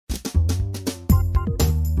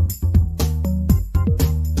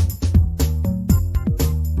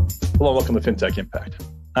Hello, welcome to Fintech Impact.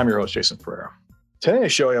 I'm your host, Jason Pereira. Today on the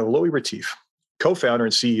show, I have Louis Ratief, co-founder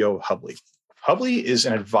and CEO of Hubli. Hubli is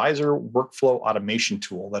an advisor workflow automation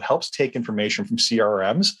tool that helps take information from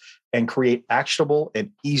CRMs and create actionable and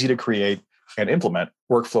easy to create and implement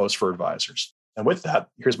workflows for advisors. And with that,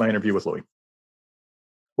 here's my interview with Louis.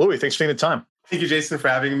 Louis, thanks for taking the time. Thank you, Jason, for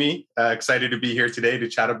having me. Excited to be here today to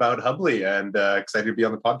chat about Hubli and excited to be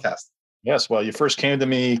on the podcast. Yes, well, you first came to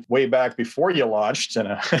me way back before you launched and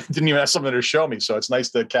didn't even have something to show me. So it's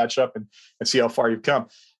nice to catch up and see how far you've come.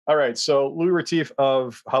 All right, so Louis Ratief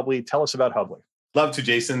of Hubli, tell us about Hubli. Love to,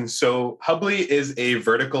 Jason. So Hubli is a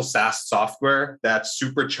vertical SaaS software that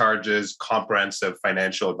supercharges comprehensive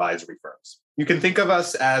financial advisory firms. You can think of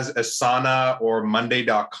us as Asana or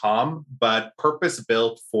Monday.com, but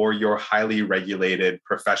purpose-built for your highly regulated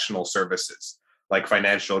professional services like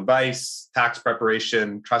financial advice, tax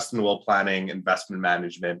preparation, trust and will planning, investment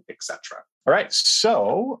management, etc. All right,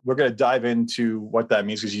 so we're going to dive into what that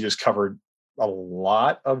means because you just covered a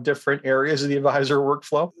lot of different areas of the advisor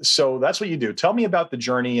workflow. So that's what you do. Tell me about the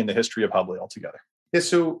journey and the history of Hubli altogether. Yeah,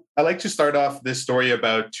 so I like to start off this story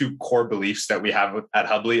about two core beliefs that we have at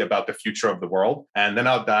Hubli about the future of the world. And then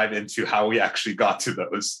I'll dive into how we actually got to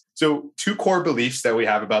those. So two core beliefs that we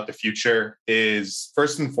have about the future is,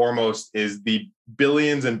 first and foremost, is the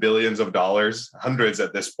billions and billions of dollars, hundreds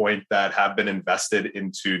at this point, that have been invested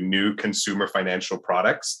into new consumer financial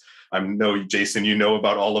products. I know, Jason, you know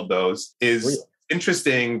about all of those. Is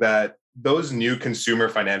interesting that those new consumer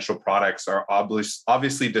financial products are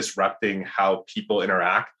obviously disrupting how people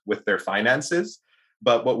interact with their finances.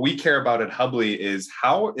 But what we care about at Hubli is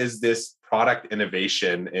how is this product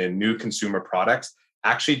innovation in new consumer products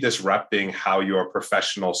actually disrupting how your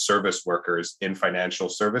professional service workers in financial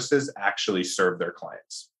services actually serve their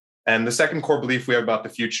clients. And the second core belief we have about the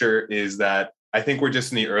future is that I think we're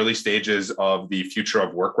just in the early stages of the future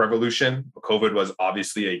of work revolution. COVID was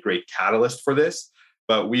obviously a great catalyst for this,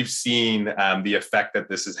 but we've seen the effect that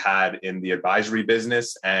this has had in the advisory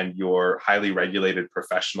business and your highly regulated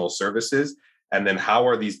professional services. And then how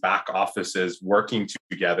are these back offices working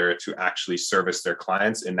together to actually service their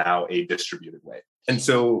clients in now a distributed way? And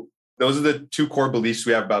so those are the two core beliefs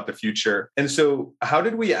we have about the future. And so how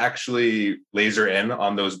did we actually laser in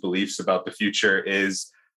on those beliefs about the future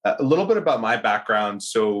is a little bit about my background.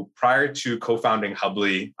 So prior to co-founding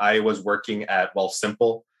Hubli, I was working at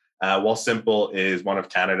Wealthsimple. Wealthsimple is one of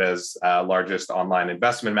Canada's largest online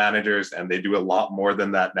investment managers, and they do a lot more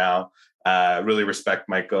than that now. Really respect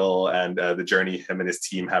Michael and the journey him and his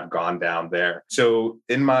team have gone down there. So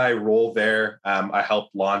in my role there, I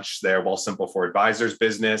helped launch their Wealthsimple for Advisors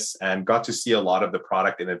business and got to see a lot of the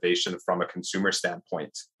product innovation from a consumer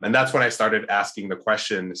standpoint. And that's when I started asking the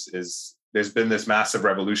questions is, there's been this massive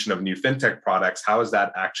revolution of new fintech products. How is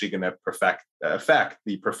that actually going to affect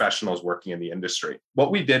the professionals working in the industry?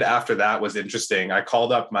 What we did after that was interesting. I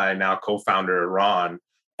called up my now co-founder, Ron,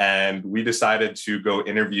 and we decided to go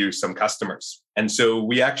interview some customers. And so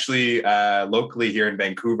we actually, locally here in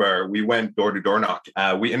Vancouver, we went door to door knocking.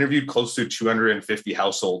 We interviewed close to 250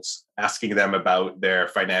 households, asking them about their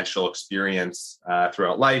financial experience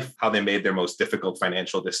throughout life, how they made their most difficult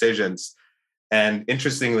financial decisions. And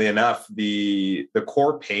interestingly enough, the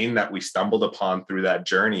core pain that we stumbled upon through that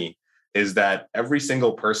journey is that every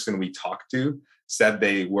single person we talked to said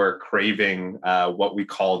they were craving what we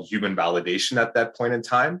called human validation at that point in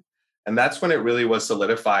time. And that's when it really was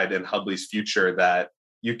solidified in Hubli's future that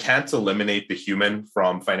you can't eliminate the human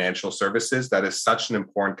from financial services. That is such an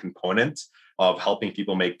important component of helping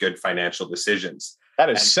people make good financial decisions. That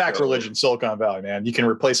is sacrilege in Silicon Valley, man. You can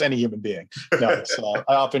replace any human being. No,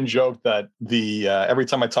 I often joke that every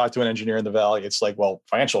time I talk to an engineer in the Valley, it's like, well,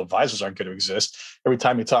 financial advisors aren't going to exist. Every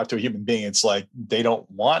time you talk to a human being, it's like they don't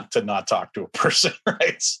want to not talk to a person,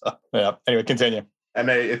 right? So, yeah. Anyway, continue. And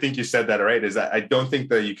I think you said that right, is that I don't think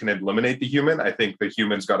that you can eliminate the human. I think the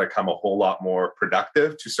human's got to come a whole lot more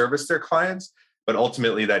productive to service their clients. But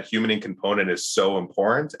ultimately, that human component is so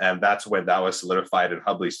important. And that's when that was solidified in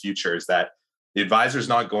Hubli's future, is that the advisor is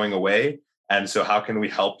not going away. And so how can we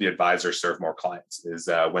help the advisor serve more clients is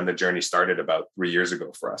when the journey started about 3 years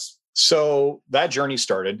ago for us. So that journey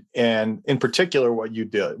started. And in particular, what you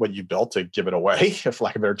built, to give it away, for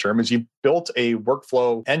lack of a better term, is you built a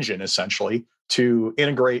workflow engine, essentially, to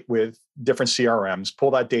integrate with different CRMs,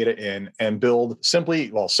 pull that data in and build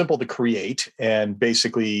simple to create and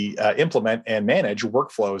basically implement and manage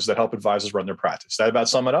workflows that help advisors run their practice. That about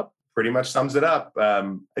sum it up? Pretty much sums it up.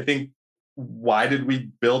 I think why did we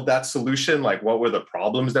build that solution? Like, what were the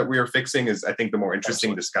problems that we were fixing is, I think, the more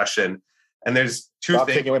interesting discussion. And there's two Stop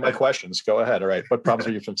things. taking away my questions. Go ahead. All right. What problems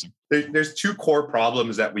are you fixing? There's two core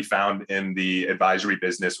problems that we found in the advisory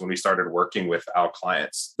business when we started working with our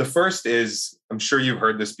clients. The first is, I'm sure you've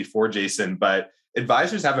heard this before, Jason, but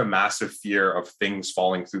advisors have a massive fear of things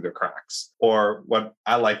falling through the cracks, or what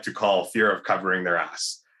I like to call fear of covering their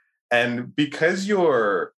ass. And because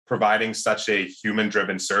you're providing such a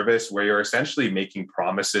human-driven service where you're essentially making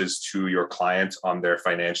promises to your client on their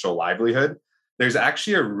financial livelihood, there's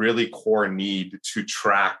actually a really core need to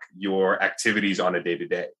track your activities on a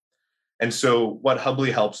day-to-day. And so what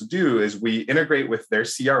Hubli helps do is we integrate with their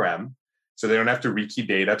CRM, so they don't have to rekey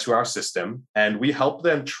data to our system, and we help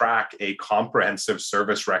them track a comprehensive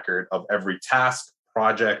service record of every task,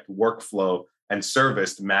 project, workflow, and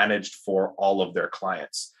service managed for all of their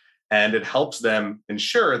clients. And it helps them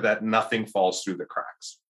ensure that nothing falls through the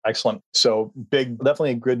cracks. Excellent. So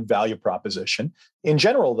definitely a good value proposition. In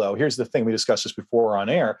general, though, here's the thing. We discussed this before on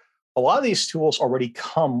air. A lot of these tools already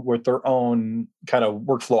come with their own kind of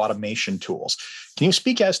workflow automation tools. Can you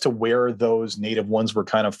speak as to where those native ones were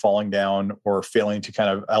kind of falling down or failing to kind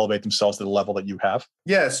of elevate themselves to the level that you have?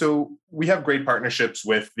 Yeah, so we have great partnerships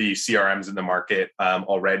with the CRMs in the market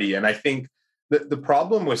already. And I think the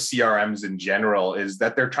problem with CRMs in general is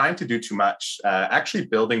that they're trying to do too much. Actually,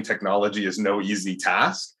 building technology is no easy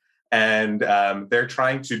task. And they're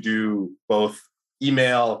trying to do both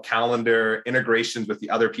email, calendar, integrations with the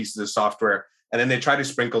other pieces of software. And then they try to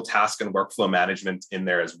sprinkle task and workflow management in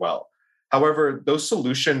there as well. However, those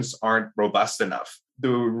solutions aren't robust enough.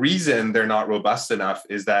 The reason they're not robust enough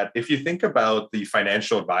is that if you think about the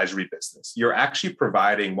financial advisory business, you're actually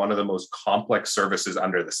providing one of the most complex services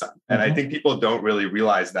under the sun. And I think people don't really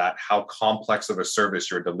realize that, how complex of a service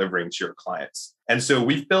you're delivering to your clients. And so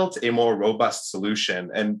we've built a more robust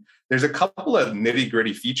solution. And there's a couple of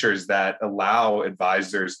nitty-gritty features that allow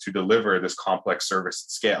advisors to deliver this complex service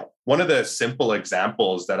at scale. One of the simple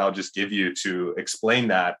examples that I'll just give you to explain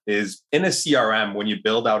that is in a CRM, when you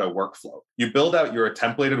build out a workflow, you build out your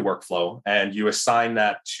templated workflow and you assign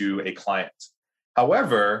that to a client.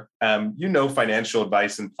 However, financial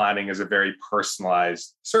advice and planning is a very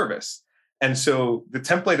personalized service. And so the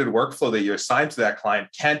templated workflow that you assign to that client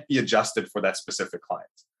can't be adjusted for that specific client.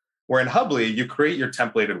 Where in Hubli, you create your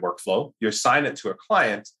templated workflow, you assign it to a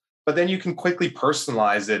client, but then you can quickly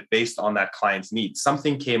personalize it based on that client's needs.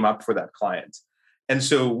 Something came up for that client. And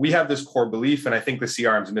so we have this core belief, and I think the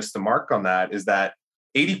CRMs missed the mark on that, is that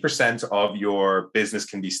 80% of your business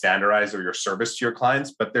can be standardized or your service to your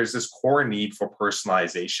clients, but there's this core need for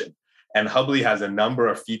personalization. And Hubli has a number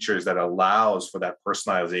of features that allows for that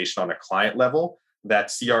personalization on a client level that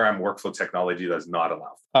CRM workflow technology does not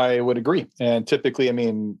allow. I would agree. And typically,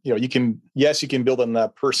 you can build on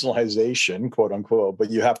that personalization, quote unquote,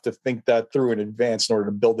 but you have to think that through in advance in order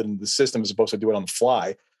to build it into the system as opposed to do it on the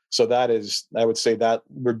fly. So I would say that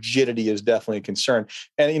rigidity is definitely a concern.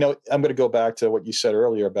 And, I'm going to go back to what you said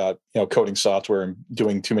earlier about, coding software and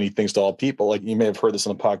doing too many things to all people. Like, you may have heard this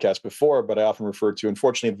on the podcast before, but I often refer to,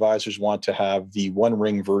 unfortunately, advisors want to have the one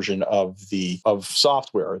ring version of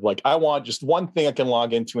software. Like, I want just one thing I can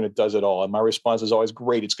log into and it does it all. And my response is always,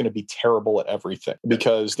 great. It's going to be terrible at everything,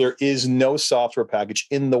 because there is no software package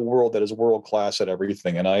in the world that is world-class at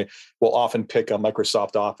everything. And I will often pick on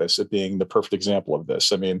Microsoft Office as being the perfect example of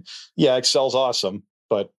this. Yeah, Excel's awesome,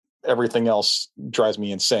 but everything else drives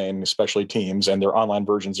me insane, especially Teams, and their online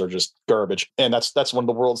versions are just garbage. And that's one of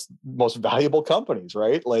the world's most valuable companies,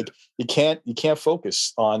 right? Like, you can't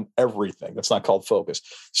focus on everything. That's not called focus.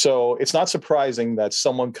 So it's not surprising that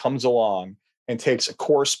someone comes along and takes a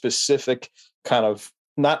core specific kind of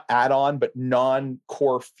not add-on, but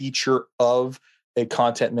non-core feature of a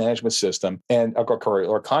content management system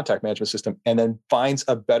or contact management system, and then finds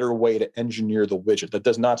a better way to engineer the widget. That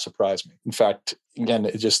does not surprise me. In fact,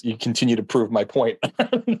 again, you continue to prove my point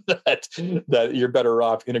that you're better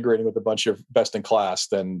off integrating with a bunch of best in class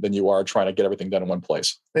than you are trying to get everything done in one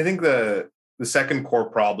place. I think the second core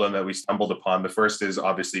problem that we stumbled upon, the first is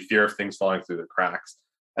obviously fear of things falling through the cracks.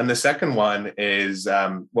 And the second one is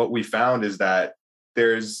what we found is that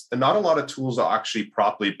there's not a lot of tools that are actually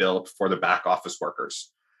properly built for the back office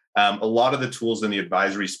workers. A lot of the tools in the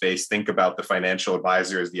advisory space think about the financial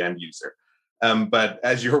advisor as the end user. But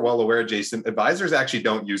as you're well aware, Jason, advisors actually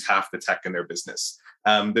don't use half the tech in their business.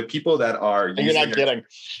 The people that are using... You're not kidding.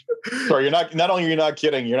 Sorry, not only are you not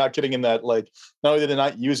kidding, you're not kidding in that, like, not only do they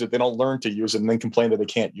not use it, they don't learn to use it and then complain that they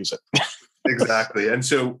can't use it. Exactly. And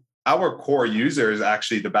so our core user is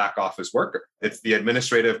actually the back office worker. It's the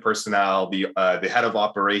administrative personnel, the head of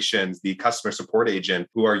operations, the customer support agent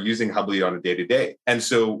who are using Hubli on a day-to-day. And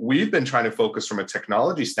so we've been trying to focus from a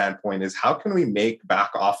technology standpoint is how can we make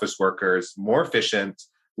back office workers more efficient,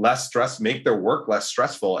 less stress, make their work less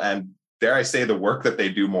stressful, and dare I say, the work that they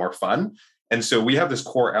do more fun. And so we have this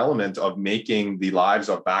core element of making the lives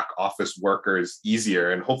of back office workers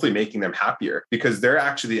easier and hopefully making them happier, because they're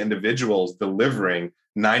actually the individuals delivering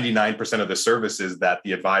 99% of the services that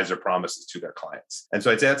the advisor promises to their clients. And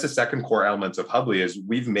so I'd say that's the second core element of Hubli, is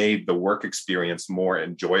we've made the work experience more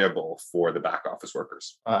enjoyable for the back office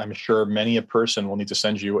workers. I'm sure many a person will need to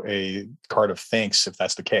send you a card of thanks if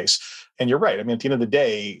that's the case. And you're right. I mean, at the end of the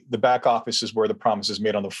day, the back office is where the promises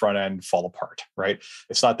made on the front end fall apart, right?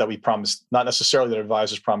 It's not that we promise, not necessarily that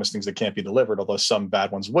advisors promise things that can't be delivered, although some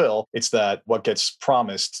bad ones will. It's that what gets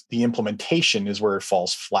promised, the implementation is where it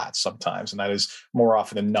falls flat sometimes. And that is more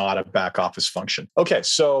often than not a back office function. Okay,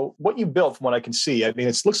 so what you built, from what I can see, I mean,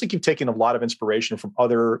 it looks like you've taken a lot of inspiration from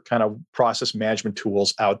other kind of process management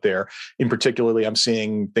tools out there. In particularly, I'm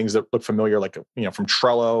seeing things that look familiar, like from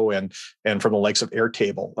Trello and from the likes of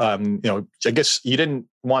Airtable. I guess you didn't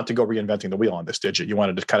want to go reinventing the wheel on this, did you? You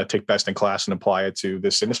wanted to kind of take best in class and apply it to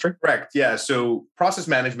this industry? Correct. Yeah. So process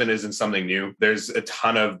management isn't something new. There's a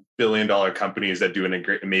ton of billion-dollar companies that do an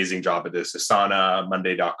amazing job at this. Asana,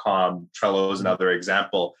 Monday.com, Trello is another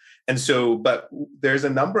example. And so, but there's a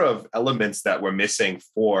number of elements that we're missing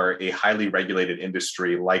for a highly regulated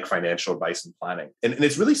industry like financial advice and planning. And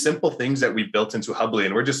it's really simple things that we built into Hubli,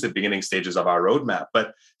 and we're just at the beginning stages of our roadmap.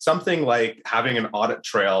 But something like having an audit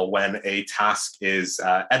trail when a task is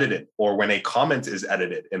edited, or when a comment is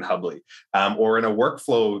edited in Hubli, or in a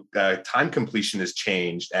workflow, time completion is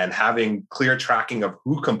changed, and having clear tracking of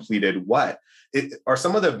who completed what. It are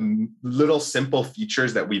some of the little simple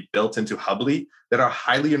features that we built into Hubli that are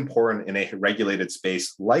highly important in a regulated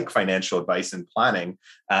space like financial advice and planning,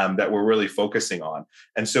 that we're really focusing on.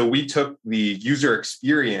 And so we took the user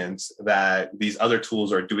experience that these other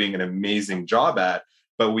tools are doing an amazing job at,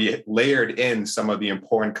 but we layered in some of the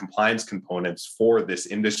important compliance components for this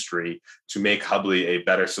industry to make Hubli a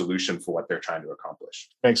better solution for what they're trying to accomplish.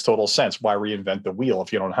 Makes total sense. Why reinvent the wheel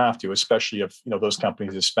if you don't have to, especially if those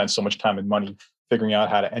companies have spent so much time and money figuring out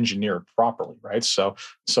how to engineer it properly, right? So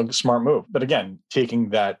smart move. But again, taking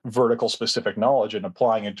that vertical specific knowledge and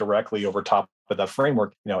applying it directly over top of that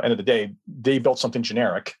framework, end of the day, they built something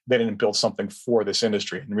generic. They didn't build something for this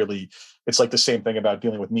industry. And really, it's like the same thing about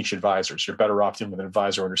dealing with niche advisors. You're better off dealing with an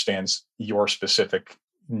advisor who understands your specific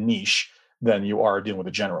niche than you are dealing with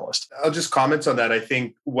a generalist. I'll just comment on that. I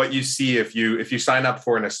think what you see if you sign up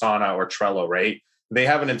for an Asana or Trello, right? They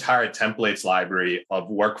have an entire templates library of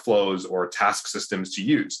workflows or task systems to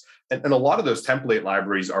use. And a lot of those template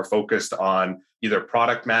libraries are focused on either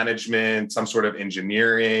product management, some sort of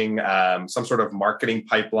engineering, some sort of marketing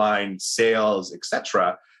pipeline, sales,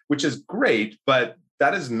 etc., which is great, but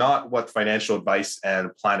that is not what financial advice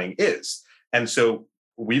and planning is. And so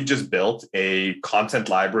we've just built a content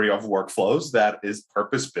library of workflows that is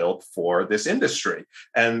purpose-built for this industry.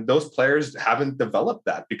 And those players haven't developed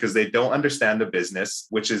that because they don't understand the business,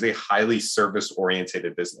 which is a highly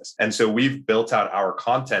service-oriented business. And so we've built out our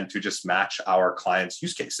content to just match our clients'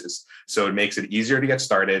 use cases. So it makes it easier to get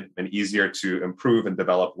started and easier to improve and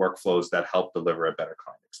develop workflows that help deliver a better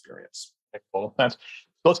client experience. Cool. That's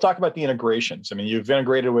Let's talk about the integrations. I mean, you've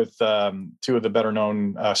integrated with two of the better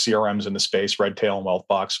known CRMs in the space, Redtail and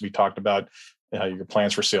Wealthbox. We talked about your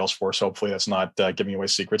plans for Salesforce. Hopefully that's not giving away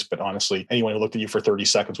secrets, but honestly, anyone who looked at you for 30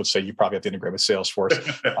 seconds would say you probably have to integrate with Salesforce.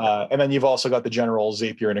 And then you've also got the general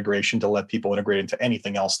Zapier integration to let people integrate into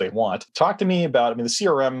anything else they want. Talk to me about, the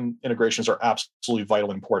CRM integrations are absolutely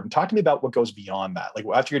vital and important. Talk to me about what goes beyond that. Like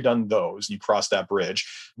after you're done those, you cross that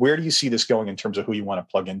bridge, where do you see this going in terms of who you want to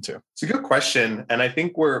plug into? It's a good question. And I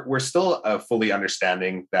think we're still fully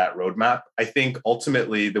understanding that roadmap. I think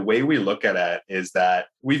ultimately the way we look at it is that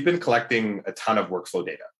we've been collecting a ton of workflow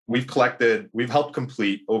data. We've helped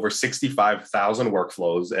complete over 65,000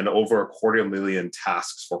 workflows and over 250,000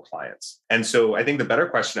 tasks for clients. And so I think the better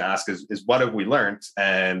question to ask is what have we learned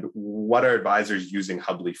and what are advisors using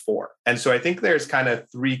Hubli for? And so I think there's kind of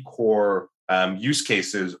three core use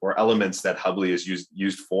cases or elements that Hubli is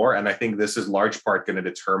used for. And I think this is large part going to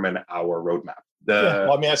determine our roadmap.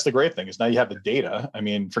 That's the great thing is now you have the data.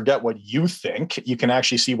 Forget what you think. You can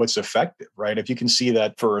actually see what's effective, right? If you can see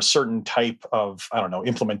that for a certain type of,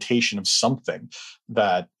 implementation of something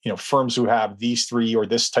that, firms who have these three or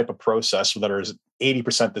this type of process that are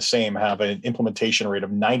 80% the same have an implementation rate of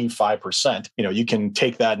 95%, you can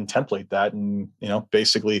take that and template that and,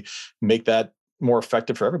 basically make that more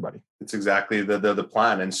effective for everybody. It's exactly the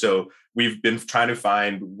plan. And so we've been trying to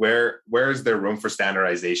find where is there room for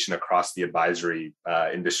standardization across the advisory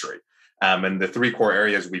industry. And the three core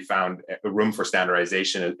areas we found room for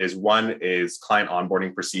standardization is one is client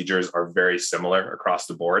onboarding procedures are very similar across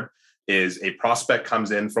the board. is a prospect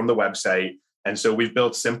comes in from the website. And so we've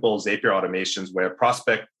built simple Zapier automations where a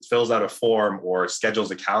prospect fills out a form or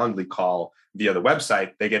schedules a Calendly call via the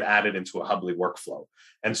website, they get added into a Hubli workflow.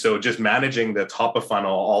 And so just managing the top of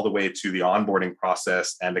funnel all the way to the onboarding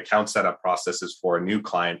process and account setup processes for a new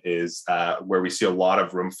client is where we see a lot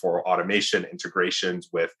of room for automation, integrations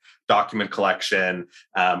with document collection,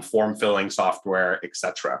 form filling software,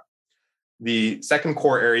 etc. The second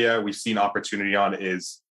core area we've seen opportunity on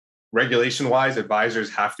is regulation-wise, advisors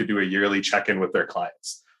have to do a yearly check-in with their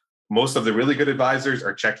clients. Most of the really good advisors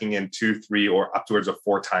are checking in 2, 3, or upwards of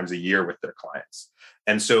 4 times a year with their clients.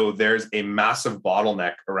 And so there's a massive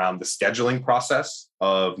bottleneck around the scheduling process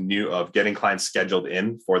of getting clients scheduled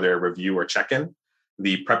in for their review or check-in,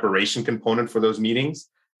 the preparation component for those meetings,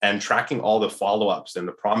 and tracking all the follow-ups and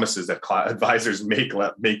the promises that advisors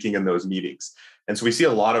making in those meetings. And so we see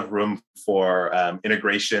a lot of room for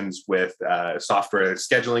integrations with software,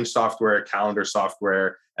 scheduling software, calendar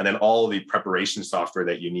software, and then all of the preparation software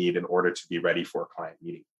that you need in order to be ready for a client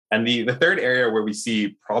meeting. And the third area where we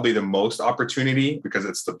see probably the most opportunity, because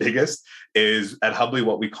it's the biggest, is at Hubli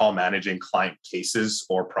what we call managing client cases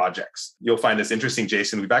or projects. You'll find this interesting,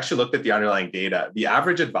 Jason. We've actually looked at the underlying data. The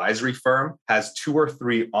average advisory firm has 2 or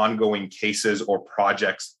 3 ongoing cases or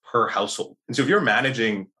projects per household. And so if you're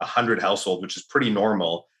managing 100 households, which is pretty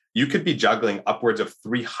normal, you could be juggling upwards of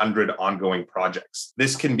 300 ongoing projects.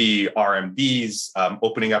 This can be RMDs,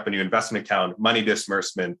 opening up a new investment account, money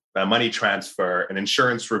disbursement, money transfer, an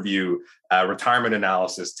insurance review, retirement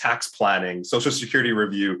analysis, tax planning, social security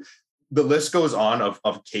review. The list goes on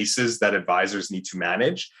of cases that advisors need to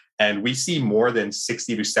manage. And we see more than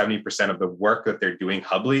 60 to 70% of the work that they're doing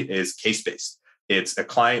Hubli is case-based. It's a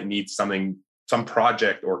client needs some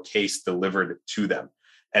project or case delivered to them.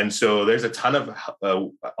 And so there's a ton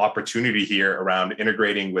of opportunity here around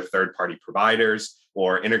integrating with third-party providers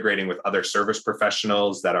or integrating with other service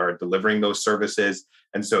professionals that are delivering those services.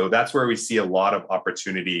 And so that's where we see a lot of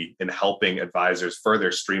opportunity in helping advisors further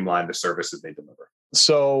streamline the services they deliver.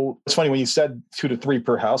 So it's funny when you said 2 to 3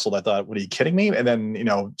 per household, I thought, what are you kidding me? And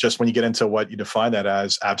then, just when you get into what you define that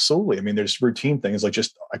as, absolutely. I mean, there's routine things like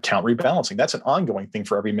just account rebalancing. That's an ongoing thing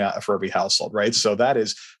for every household, right? So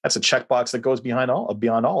that's a checkbox that goes beyond all of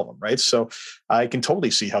them, right? So I can totally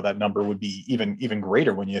see how that number would be even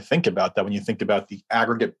greater when you think about that, when you think about the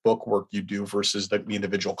aggregate book work you do versus the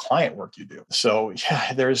individual client work you do. So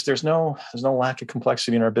yeah, there's no lack of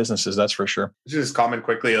complexity in our businesses, that's for sure. Just comment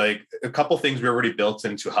quickly, like a couple things we already built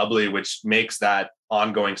into Hubli, which makes that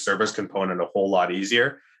ongoing service component a whole lot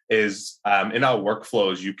easier, is in our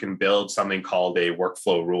workflows, you can build something called a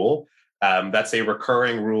workflow rule. That's a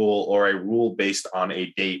recurring rule or a rule based on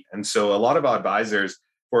a date. And so a lot of our advisors,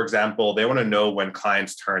 for example, they want to know when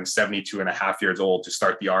clients turn 72 and a half years old to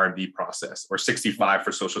start the R&D process, or 65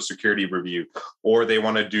 for Social Security review, or they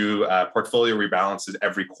want to do portfolio rebalances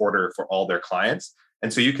every quarter for all their clients.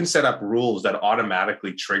 And so you can set up rules that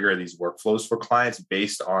automatically trigger these workflows for clients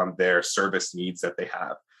based on their service needs that they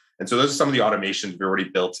have. And so those are some of the automations we already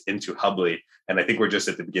built into Hubli. And I think we're just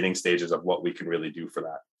at the beginning stages of what we can really do for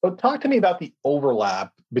that. But talk to me about the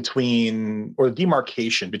overlap between, or the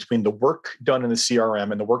demarcation between the work done in the CRM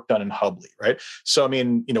and the work done in Hubli, right? So, I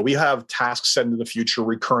mean, we have tasks set into the future,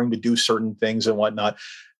 recurring to do certain things and whatnot.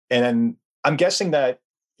 And I'm guessing that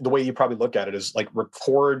the way you probably look at it is like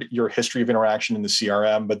record your history of interaction in the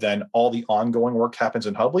CRM, but then all the ongoing work happens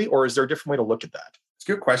in Hubli, or is there a different way to look at that? It's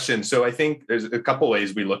a good question. So I think there's a couple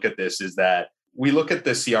ways we look at this, is that we look at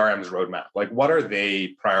the CRM's roadmap. Like, what are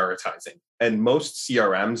they prioritizing? And most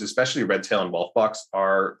CRMs, especially Redtail and Wealthbox,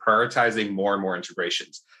 are prioritizing more and more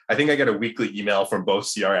integrations. I think I get a weekly email from both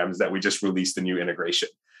CRMs that we just released a new integration.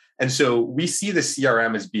 And so we see the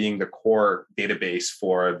CRM as being the core database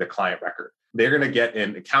for the client record. They're going to get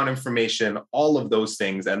in account information, all of those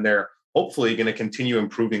things, and they're hopefully going to continue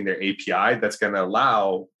improving their API that's going to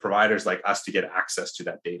allow providers like us to get access to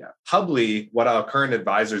that data. Hubli, what our current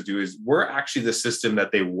advisors do is we're actually the system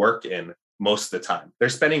that they work in most of the time. They're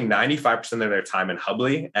spending 95% of their time in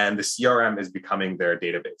Hubli, and the CRM is becoming their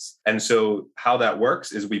database. And so how that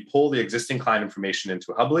works is we pull the existing client information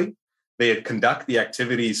into Hubli. They conduct the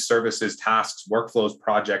activities, services, tasks, workflows,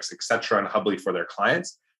 projects, et cetera, in Hubli for their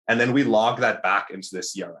clients. And then we log that back into the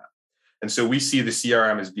CRM. And so we see the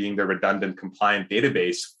CRM as being the redundant compliant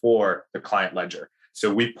database for the client ledger.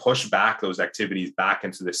 So we push back those activities back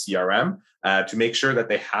into the CRM to make sure that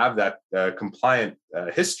they have that compliant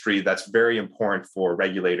history that's very important for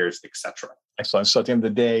regulators, et cetera. Excellent. So at the end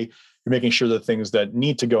of the day, you're making sure the things that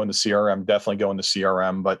need to go in the CRM definitely go in the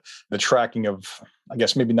CRM, but the tracking of, I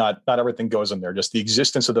guess maybe not everything goes in there. Just the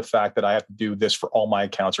existence of the fact that I have to do this for all my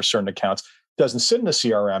accounts or certain accounts Doesn't sit in the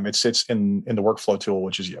CRM. It sits in the workflow tool,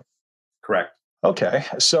 which is you. Correct. Okay.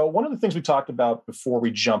 So one of the things we talked about before we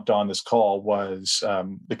jumped on this call was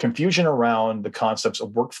the confusion around the concepts of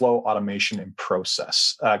workflow, automation, and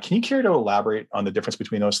process. Can you care to elaborate on the difference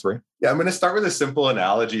between those three? Yeah, I'm going to start with a simple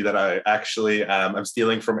analogy that I actually I'm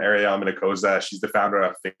stealing from Ariel Minakoza. She's the founder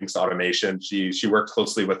of Things Automation. She worked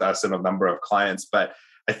closely with us and a number of clients, but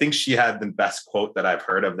I think she had the best quote that I've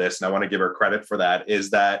heard of this, and I want to give her credit for that, is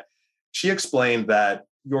that she explained that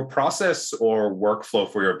your process or workflow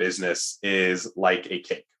for your business is like a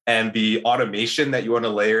cake. And the automation that you want to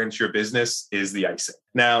layer into your business is the icing.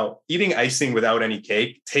 Now, eating icing without any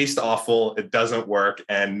cake tastes awful. It doesn't work.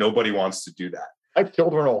 And nobody wants to do that. My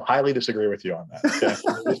children will highly disagree with you on that. Okay?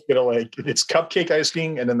 Just it's cupcake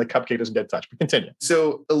icing, and then the cupcake doesn't get touched. But continue.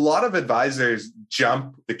 So a lot of advisors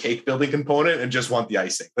jump the cake building component and just want the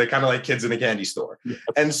icing. They're kind of like kids in a candy store. Yeah.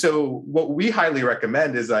 And so what we highly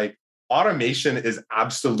recommend is like, automation is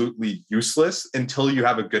absolutely useless until you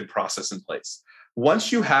have a good process in place.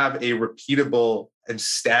 Once you have a repeatable and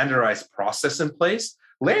standardized process in place,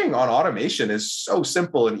 layering on automation is so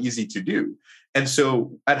simple and easy to do. And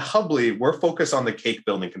so at Hubli, we're focused on the cake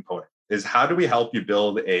building component. Is how do we help you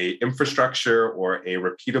build a infrastructure or a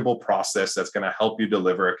repeatable process that's going to help you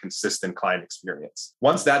deliver a consistent client experience.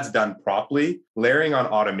 Once that's done properly, layering on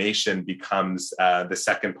automation becomes the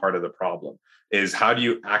second part of the problem. Is how do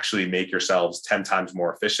you actually make yourselves 10 times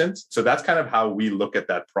more efficient? So that's kind of how we look at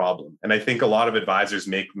that problem. And I think a lot of advisors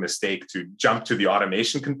make the mistake to jump to the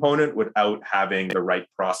automation component without having the right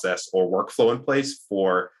process or workflow in place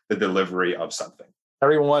for the delivery of something.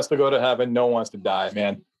 Everyone wants to go to heaven. No one wants to die,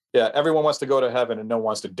 man. Yeah, everyone wants to go to heaven and no one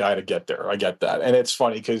wants to die to get there. I get that. And it's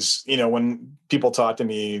funny because, when people talk to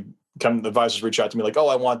me, the advisors reach out to me like, oh,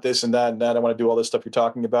 I want this and that and that. I want to do all this stuff you're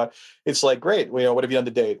talking about. It's like, great. What have you done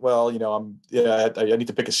to date? Well, I need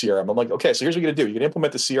to pick a CRM. I'm like, okay, so here's what you're going to do. You're going to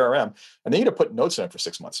implement the CRM and then you're going to put notes in it for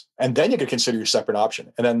 6 months. And then you can consider your separate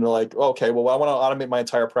option. And then they're like, okay, well, I want to automate my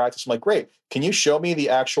entire practice. I'm like, great. Can you show me the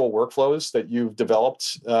actual workflows that you've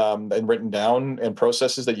developed and written down and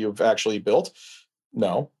processes that you've actually built?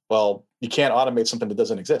 No. Well, you can't automate something that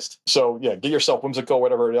doesn't exist. So yeah, get yourself whimsical,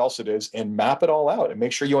 whatever else it is, and map it all out and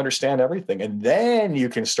make sure you understand everything. And then you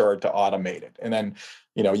can start to automate it. And then,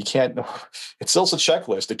 you can't, it's still a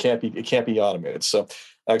checklist. It can't be automated. So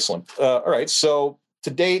excellent. All right. So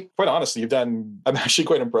to date, quite honestly, I'm actually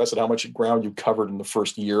quite impressed at how much ground you covered in the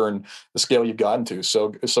first year and the scale you've gotten to. So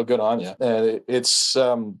good on you. And it's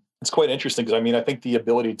quite interesting because I think the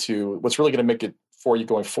ability what's really going to make it for you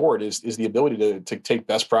going forward is the ability to take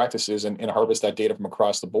best practices and harvest that data from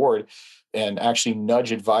across the board and actually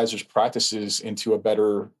nudge advisors' practices into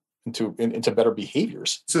better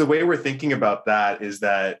behaviors. So the way we're thinking about that is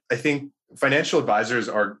that I think financial advisors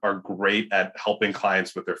are great at helping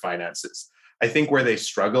clients with their finances. I think where they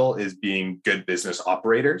struggle is being good business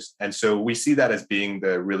operators. And so we see that as being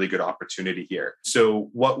the really good opportunity here.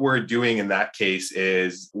 So what we're doing in that case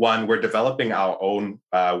is, one, we're developing our own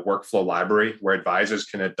workflow library where advisors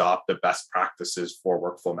can adopt the best practices for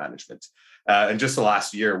workflow management. And just the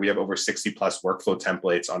last year, we have over 60 plus workflow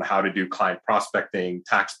templates on how to do client prospecting,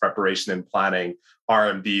 tax preparation and planning,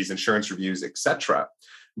 RMDs, insurance reviews, et cetera.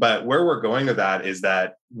 But where we're going with that is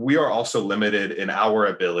that we are also limited in our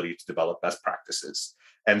ability to develop best practices.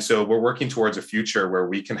 And so we're working towards a future where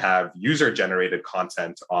we can have user-generated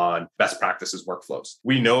content on best practices workflows.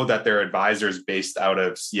 We know that there are advisors based out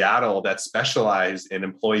of Seattle that specialize in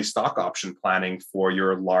employee stock option planning for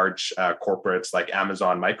your large corporates like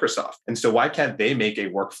Amazon, Microsoft. And so why can't they make a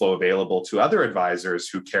workflow available to other advisors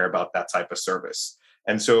who care about that type of service?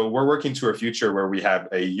 And so we're working to a future where we have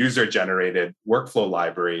a user-generated workflow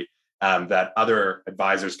library that other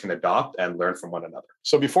advisors can adopt and learn from one another.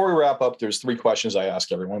 So before we wrap up, there's 3 questions I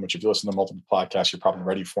ask everyone, which if you listen to multiple podcasts, you're probably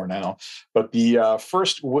ready for now. But the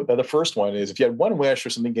first one is, if you had one wish or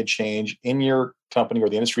something could change in your company or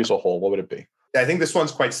the industry as a whole, what would it be? I think this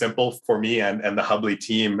one's quite simple for me and the Hubli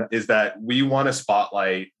team, is that we want to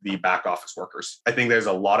spotlight the back office workers. I think there's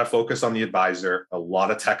a lot of focus on the advisor, a lot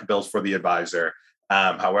of tech bills for the advisor.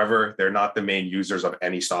 However, they're not the main users of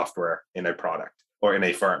any software in a product or in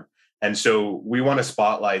a firm. And so we want to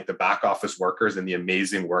spotlight the back office workers and the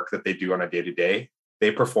amazing work that they do on a day-to-day.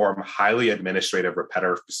 They perform highly administrative,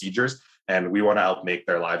 repetitive procedures, and we want to help make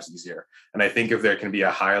their lives easier. And I think if there can be a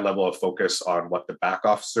higher level of focus on what the back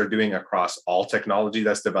office are doing across all technology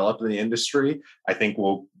that's developed in the industry, I think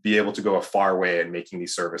we'll be able to go a far way in making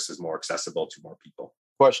these services more accessible to more people.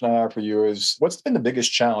 Question I have for you is, what's been the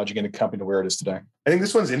biggest challenge in getting a company to where it is today? I think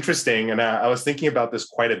this one's interesting, and I was thinking about this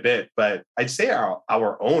quite a bit, but I'd say our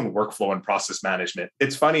own workflow and process management.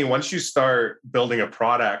 It's funny, once you start building a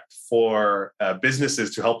product for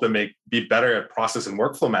businesses to help them be better at process and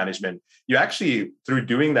workflow management, you actually, through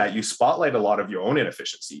doing that, you spotlight a lot of your own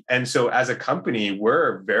inefficiency. And so as a company,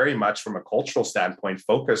 we're very much from a cultural standpoint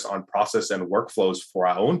focused on process and workflows for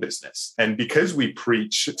our own business. And because we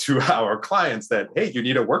preach to our clients that, hey, you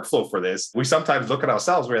need a workflow for this, we sometimes look at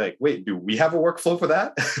ourselves, we're like, wait, do we have a workflow for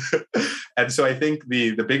that? And so I think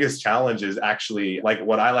the biggest challenge is actually like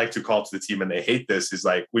what I like to call to the team, and they hate this, is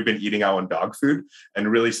like we've been eating our own dog food and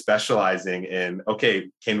really specializing in, okay,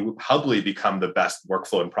 can Hubli become the best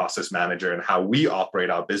workflow and process manager in how we operate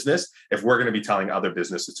our business if we're going to be telling other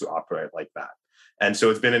businesses to operate like that? And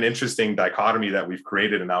so it's been an interesting dichotomy that we've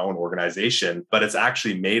created in our own organization, but it's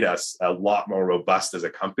actually made us a lot more robust as a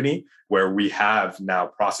company, where we have now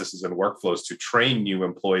processes and workflows to train new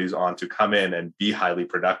employees on to come in and be highly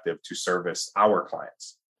productive to service our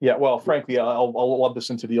clients. Yeah, well, frankly, I'll love this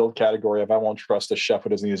into the old category of I won't trust a chef who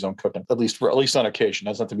doesn't eat his own cooking, at least on occasion.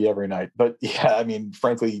 That's not to be every night. But yeah, I mean,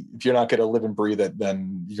 frankly, if you're not going to live and breathe it,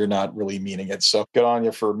 then you're not really meaning it. So good on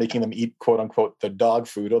you for making them eat, quote unquote, the dog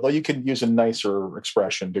food, although you could use a nicer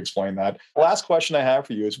expression to explain that. Last question I have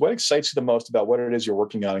for you is, what excites you the most about what it is you're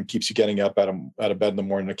working on and keeps you getting up out of bed in the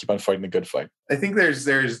morning to keep on fighting the good fight? I think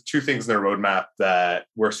there's two things in the roadmap that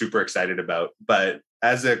we're super excited about, but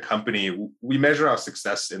as a company, we measure our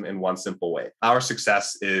success in one simple way. Our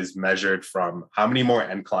success is measured from how many more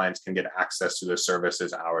end clients can get access to the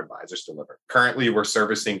services our advisors deliver. Currently, we're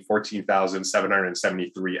servicing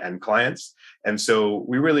 14,773 end clients. And so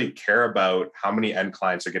we really care about how many end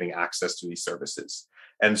clients are getting access to these services.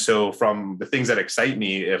 And so from the things that excite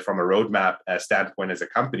me from a roadmap standpoint as a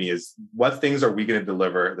company is, what things are we going to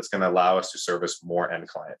deliver that's going to allow us to service more end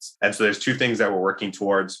clients? And so there's two things that we're working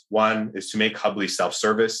towards. One is to make Hubli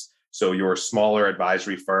self-service. So your smaller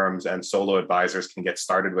advisory firms and solo advisors can get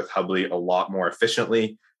started with Hubli a lot more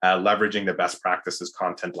efficiently, leveraging the best practices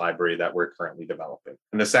content library that we're currently developing.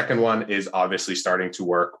 And the second one is obviously starting to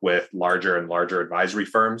work with larger and larger advisory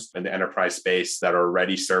firms in the enterprise space that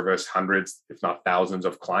already service hundreds, if not thousands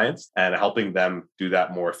of clients, and helping them do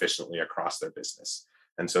that more efficiently across their business.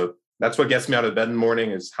 And so that's what gets me out of bed in the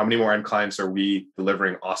morning, is how many more end clients are we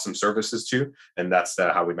delivering awesome services to? And that's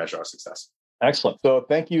how we measure our success. Excellent. So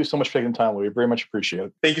thank you so much for taking the time, Louis. Very much appreciate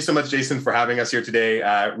it. Thank you so much, Jason, for having us here today.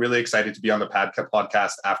 Really excited to be on the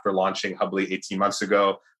podcast after launching Hubli 18 months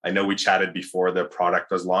ago. I know we chatted before the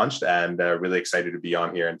product was launched, and really excited to be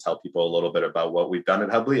on here and tell people a little bit about what we've done at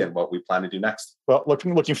Hubli and what we plan to do next. Well,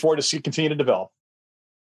 looking forward to see it continue to develop.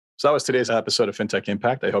 So that was today's episode of Fintech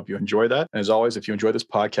Impact. I hope you enjoyed that. And as always, if you enjoyed this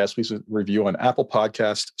podcast, please review on Apple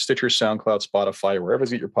Podcasts, Stitcher, SoundCloud, Spotify, wherever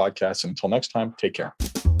you get your podcasts. And until next time, take care.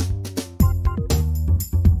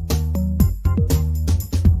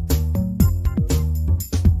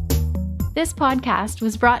 This podcast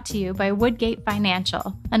was brought to you by Woodgate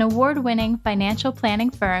Financial, an award-winning financial planning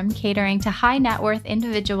firm catering to high net worth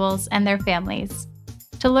individuals and their families.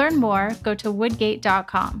 To learn more, go to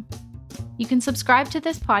woodgate.com. You can subscribe to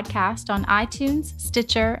this podcast on iTunes,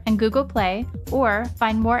 Stitcher, and Google Play, or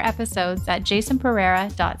find more episodes at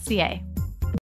jasonpereira.ca.